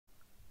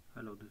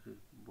Hello, this is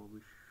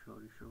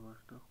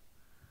Srivastava.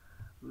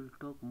 We'll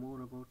talk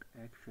more about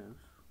actions.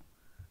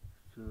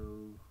 So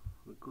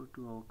we go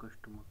to our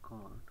customer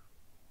card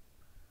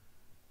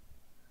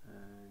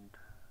and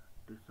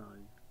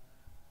design,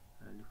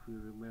 and if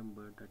you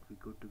remember that we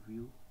go to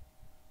view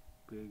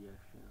page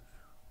actions,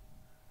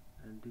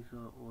 and these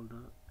are all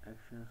the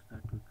actions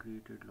that we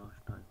created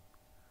last time,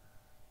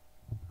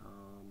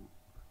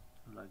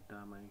 like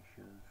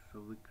dimensions.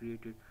 So we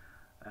created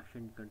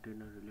action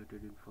container,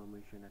 related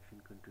information,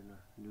 action container,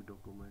 new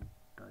document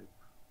type,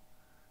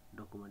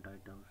 document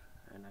items,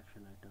 and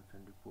action items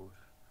and reports.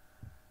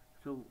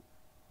 So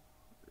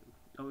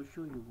I will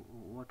show you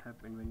what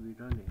happened when we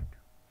run it,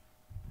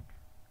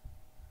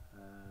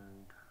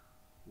 and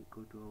we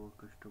go to our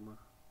customer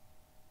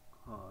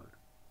card.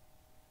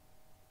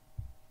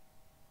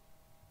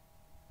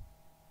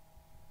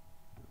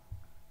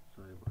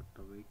 Sorry about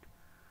the wait.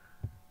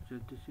 So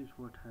this is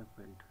what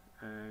happened,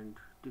 and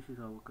this is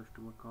our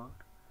customer card.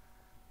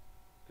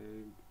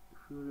 And if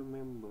you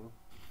remember,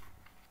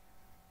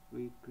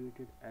 we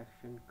created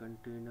action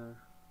container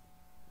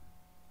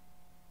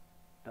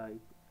type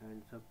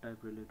and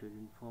subtype related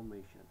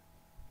information,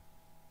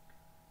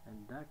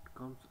 and that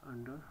comes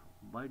under,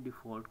 by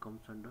default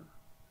comes under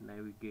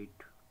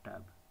navigate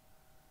tab.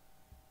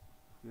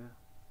 So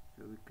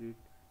we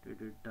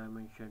created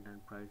dimension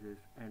and prices,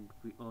 and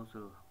we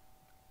also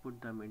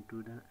put them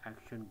into the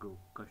action group,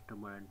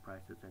 customer and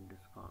prices and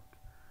discounts.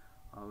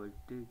 I will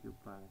take you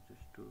back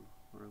just to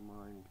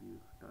remind you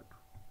that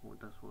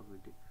that's what we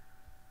did.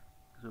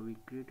 So we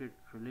created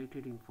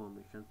related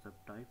information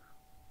subtype,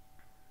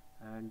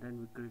 and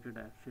then we created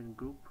action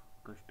group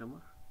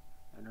customer,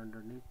 and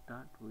underneath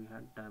that we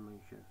had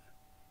dimensions,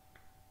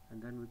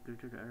 and then we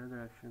created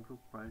another action group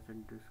price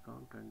and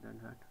discount, and then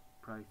had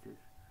prices.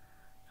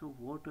 So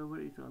whatever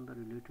is on the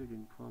related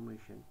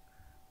information,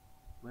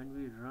 when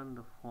we run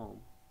the form,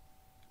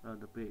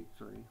 the page,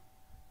 sorry,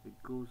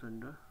 it goes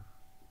under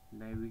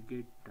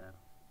navigate tab.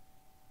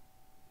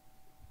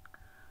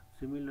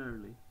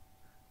 Similarly,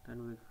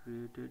 then we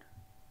created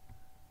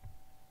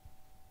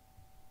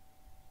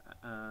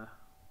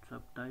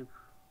subtype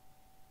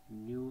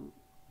new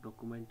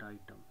document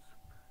items.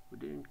 We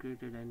didn't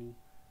create any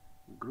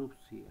groups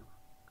here,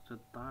 so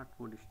that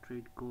would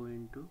straight go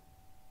into,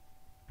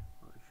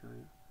 I'll show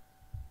you,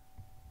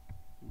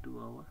 into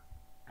our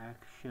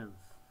actions.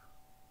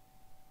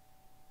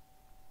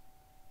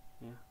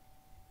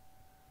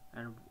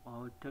 And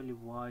I'll tell you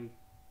why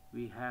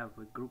we have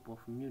a group of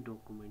new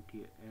document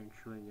here and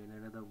showing in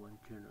another one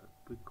general,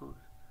 because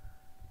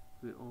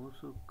we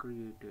also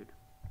created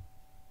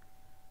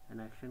an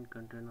action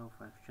container of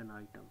action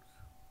items,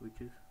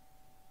 which is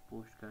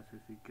post cash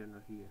receipt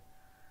journal here.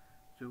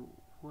 So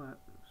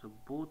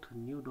both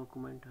new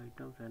document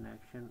items and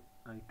action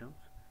items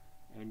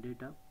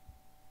ended up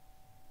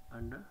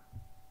under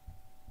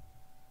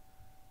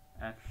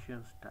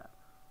actions tab.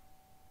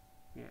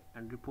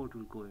 And report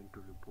will go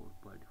into report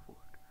by default.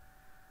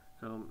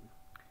 So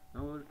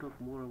now we'll talk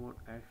more about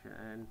action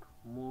and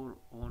more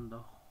on the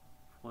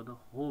for the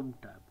home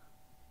tab.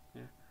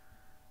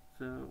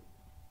 So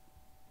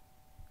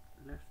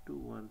let's do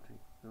one thing.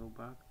 Go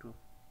back to,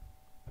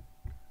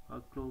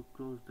 I'll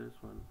close this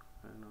one,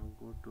 and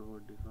I'll go to our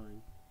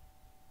design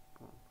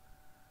form,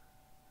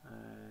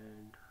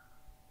 and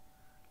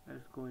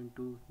let's go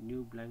into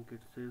new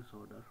blanket sales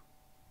order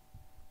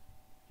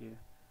here,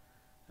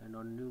 and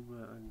on new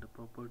and the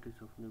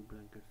properties of new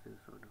blanket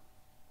sales order.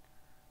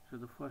 So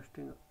the first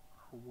thing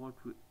what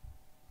we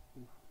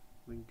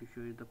going to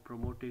show you, the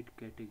promoted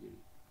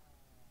category.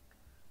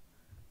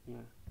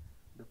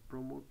 The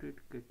promoted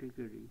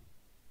category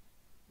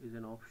is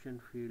an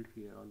option field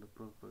here on the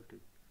property,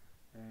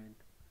 and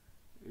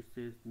it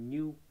says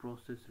new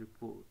process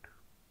report.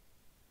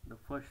 The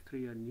first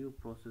three are new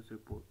process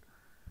report,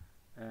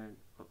 and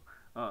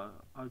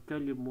I'll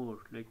tell you more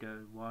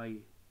later why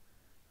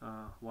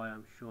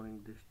I'm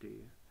showing this to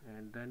you.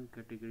 And then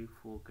category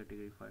 4,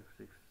 category 5,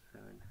 6,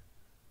 7.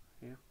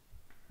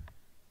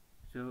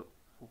 So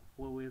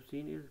what we have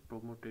seen is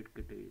promoted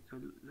category. So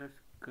let's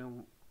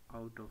come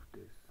out of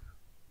this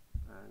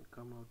and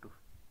come out of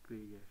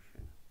page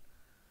action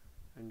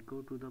and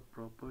go to the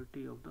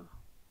property of the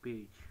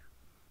page.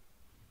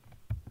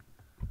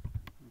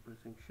 I'm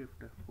pressing shift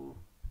F4.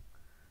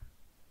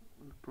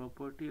 On the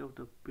property of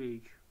the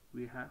page,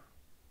 we have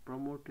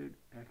promoted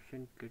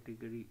action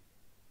category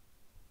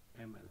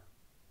ML.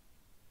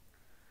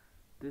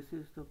 This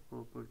is the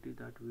property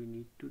that we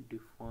need to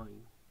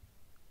define.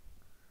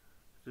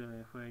 So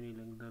if any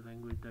the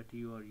language that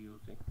you are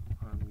using,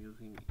 I'm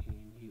using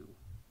in you,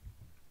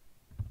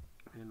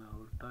 and I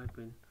will type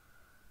in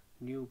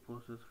new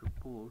process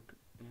report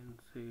and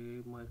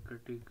say my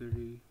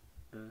category,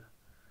 the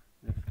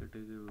next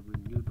category will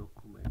be new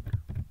document,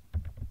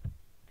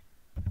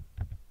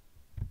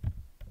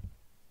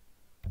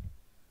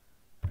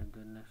 and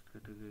the next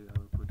category I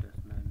will put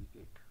as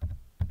navigate.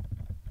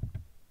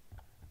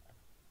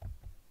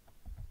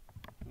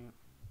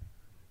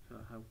 So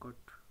I have got,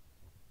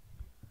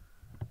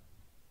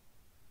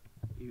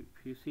 if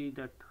you see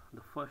that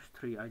the first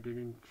three I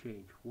didn't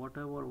change.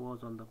 Whatever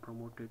was on the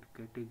promoted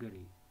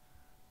category,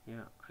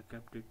 yeah, I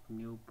kept it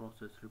new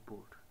process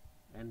report.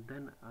 And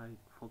then I,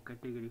 for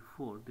category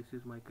 4, this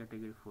is my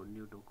category 4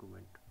 new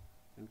document,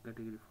 and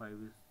category 5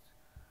 is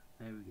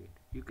navigate.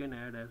 You can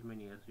add as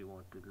many as you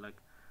want to, like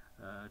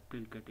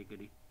till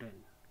category 10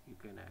 you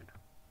can add.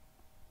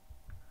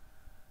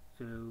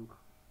 So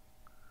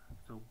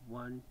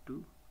 1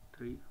 2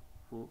 3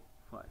 4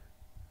 5,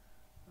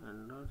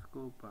 and let's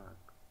go back.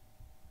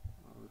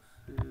 I'll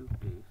save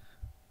this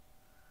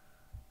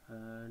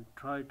and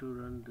try to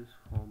run this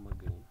form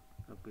again,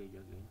 a page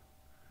again,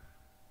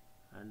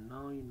 and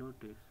now you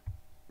notice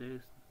there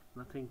is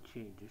nothing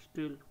changed.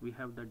 Still we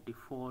have the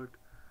default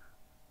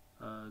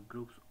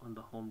groups on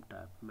the home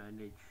tab,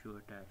 manage show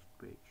attached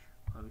page.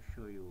 I will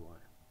show you why.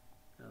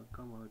 I'll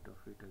come out of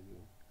it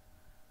again,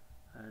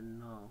 and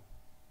now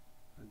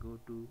I go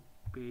to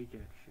page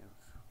actions,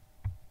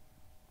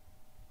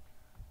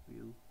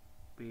 view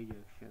page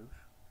actions.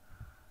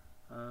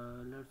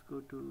 Let's go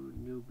to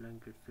new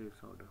blanket sales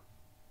order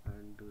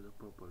and do the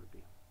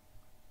property.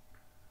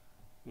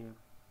 Yeah,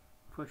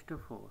 first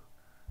of all,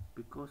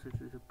 because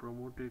it is a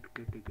promoted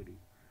category,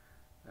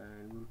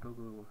 and we'll talk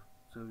about,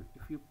 so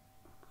if you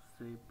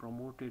say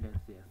promoted as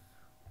yes,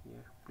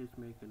 yeah, please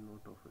make a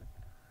note of it,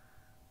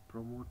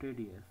 promoted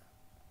yes,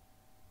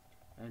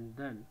 and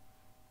then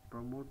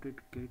promoted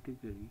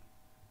category,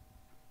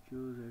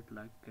 choose it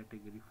like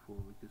category 4,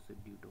 which is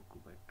a new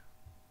document.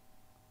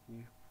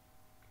 Yeah,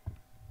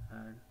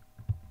 and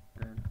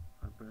then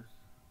I press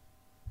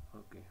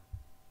OK.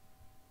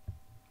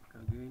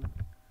 Again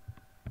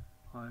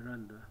I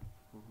run the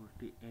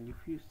property, and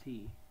if you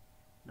see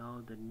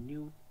now the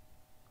new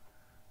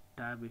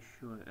tab is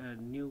showing, a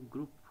new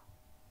group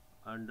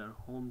under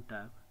home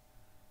tab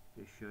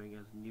is showing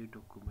as new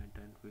document,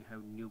 and we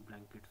have new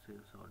blanket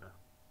sales order.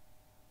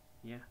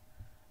 Yeah,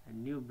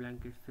 and new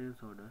blanket sales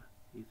order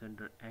is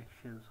under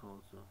actions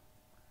also.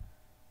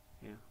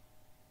 Yeah,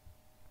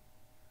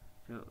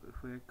 so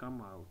if we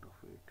come out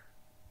of it,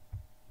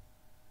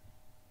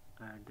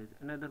 and there's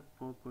another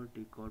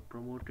property called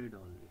promoted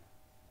only.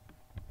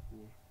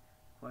 Yeah,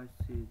 if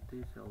I see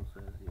this also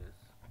as yes,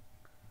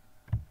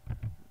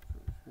 so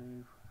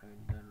save and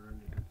then run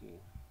it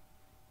again,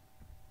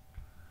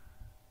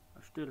 I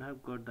still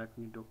have got that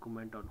new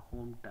document on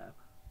home tab,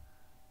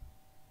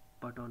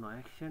 but on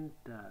action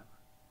tab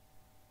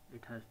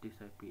it has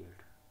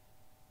disappeared.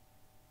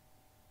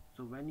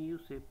 So when you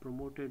say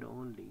promoted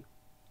only,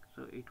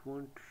 so it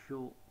won't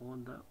show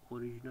on the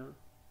original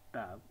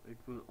tab, it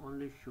will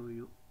only show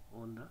you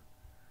on the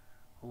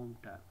home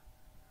tab.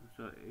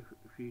 So if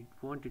you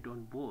want it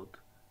on both,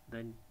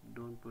 then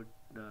don't put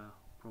the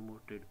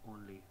promoted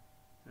only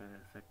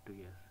set to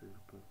yes,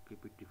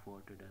 keep it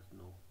defaulted as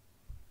no.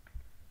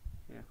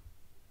 Yeah,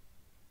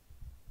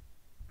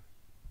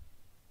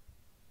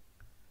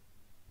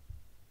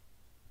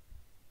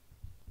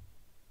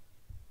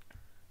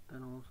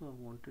 then also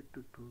I wanted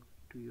to talk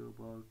to you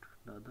about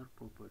the other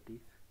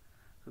properties.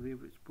 So we've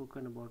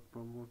spoken about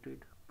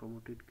promoted,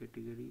 promoted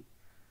category,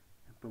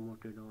 and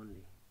promoted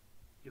only.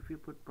 If you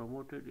put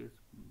promoted is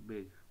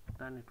big,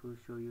 then it will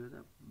show you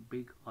the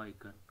big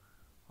icon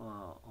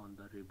on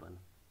the ribbon.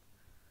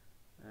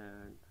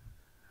 And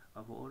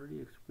I've already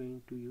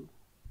explained to you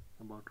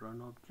about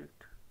run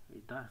object.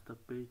 That's the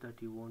page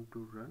that you want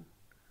to run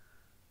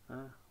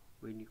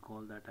when you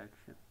call that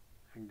action,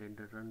 and then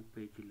the run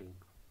page link.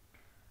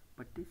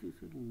 But this is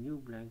a new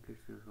blanket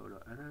sales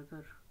order.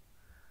 Another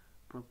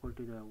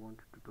property that I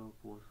wanted to talk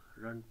was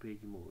run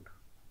page mode.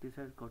 This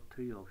has got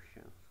 3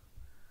 options.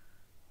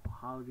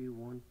 How do you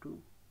want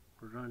to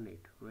run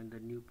it when the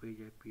new page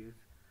appears?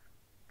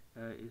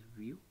 Is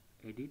view,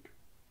 edit,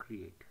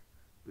 create,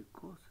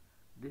 because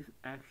this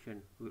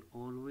action will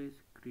always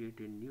create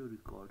a new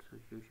record, so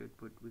you should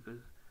put, because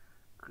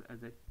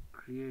as a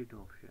create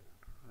option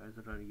as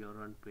your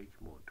run page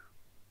mode.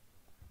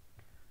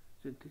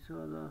 So these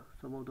are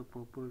some of the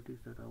properties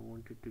that I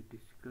wanted to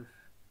discuss,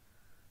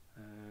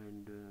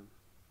 and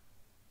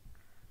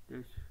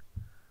there's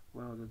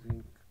one other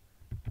thing.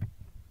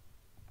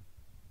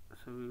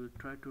 So we will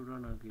try to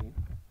run again,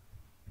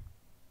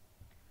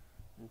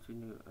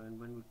 and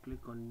when we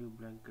click on new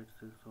blanket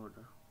sales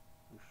order,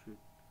 we should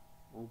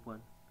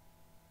open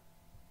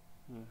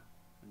a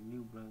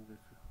new blanket.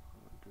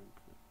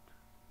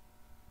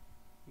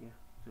 Yeah,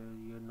 so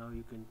now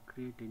you can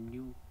create a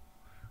new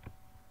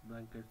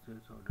blanket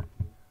sales order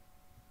here.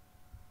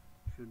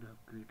 Should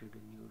have created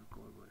a new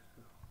record,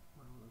 so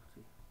I will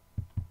see.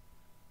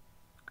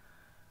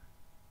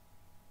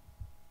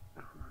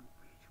 Run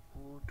page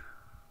mode,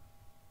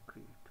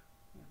 create.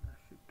 Yeah, that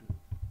should do.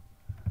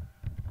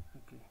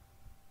 Okay,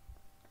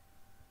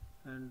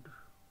 and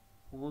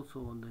also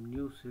on the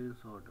new sales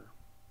order,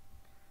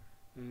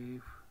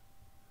 if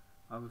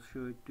I will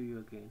show it to you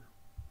again,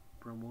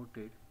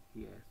 promoted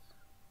yes,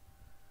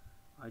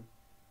 I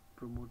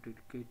promoted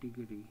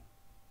category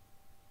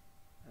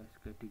as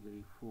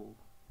category 4.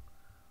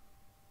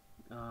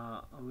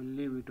 I will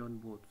leave it on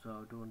both, so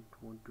I don't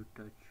want to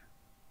touch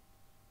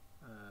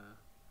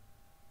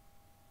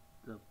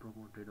the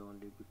promoted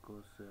only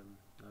because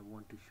I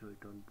want to show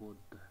it on both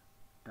the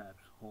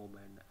tabs, home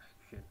and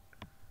action.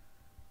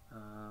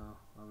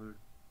 I will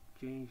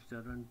change the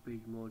run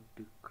page mode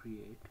to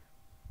create,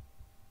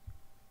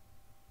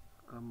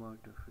 come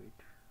out of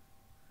it,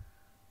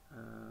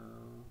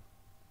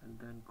 and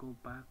then go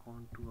back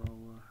onto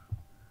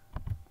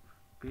our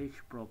page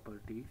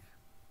properties.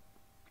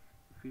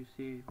 If you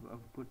see,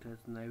 I've put as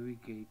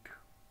navigate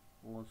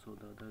also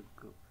the other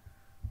group,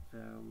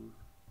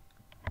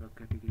 the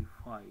category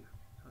 5.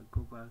 So I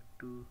go back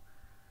to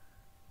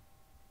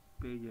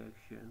page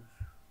actions,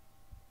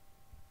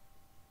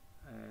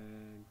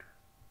 and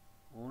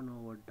on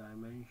our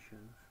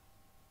dimensions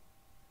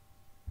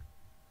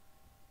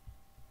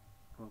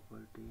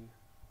property,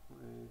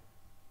 we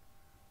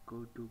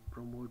go to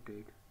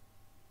promoted.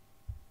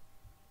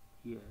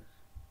 Yes,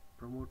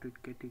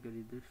 promoted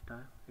category, this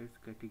time it's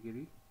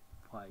category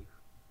 5,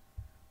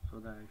 so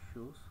that it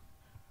shows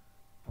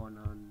on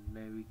our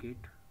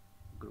navigate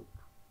group.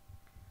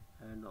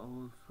 And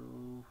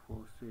also for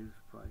sales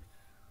price,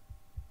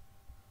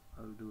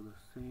 I will do the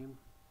same,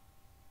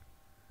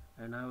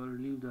 and I will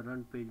leave the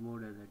run page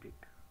mode as edit.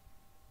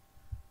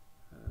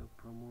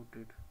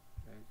 Promoted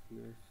as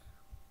yes,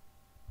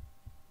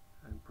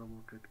 and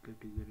promoted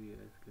category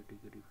as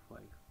category 5.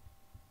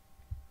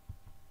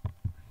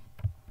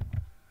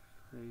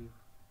 Save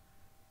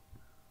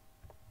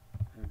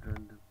and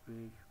run the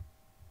page.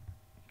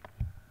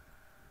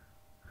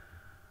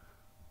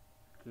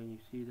 Can you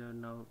see that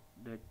now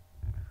that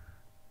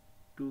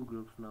two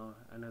groups, now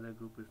another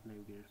group is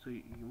navigated? So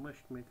you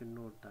must make a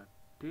note that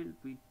till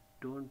we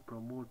don't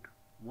promote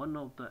one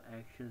of the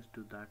actions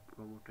to that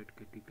promoted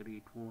category,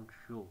 it won't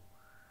show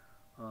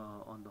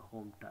on the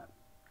home tab.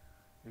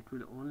 It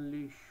will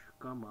only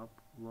come up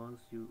once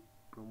you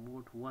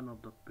promote one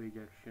of the page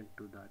action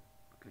to that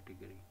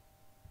category.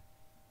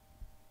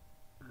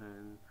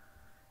 And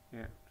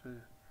yeah, so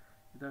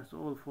that's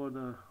all for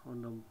the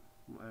on the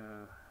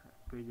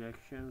page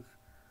actions,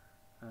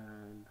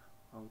 and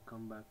I'll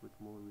come back with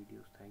more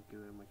videos. Thank you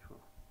very much for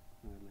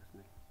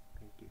listening.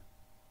 Thank you.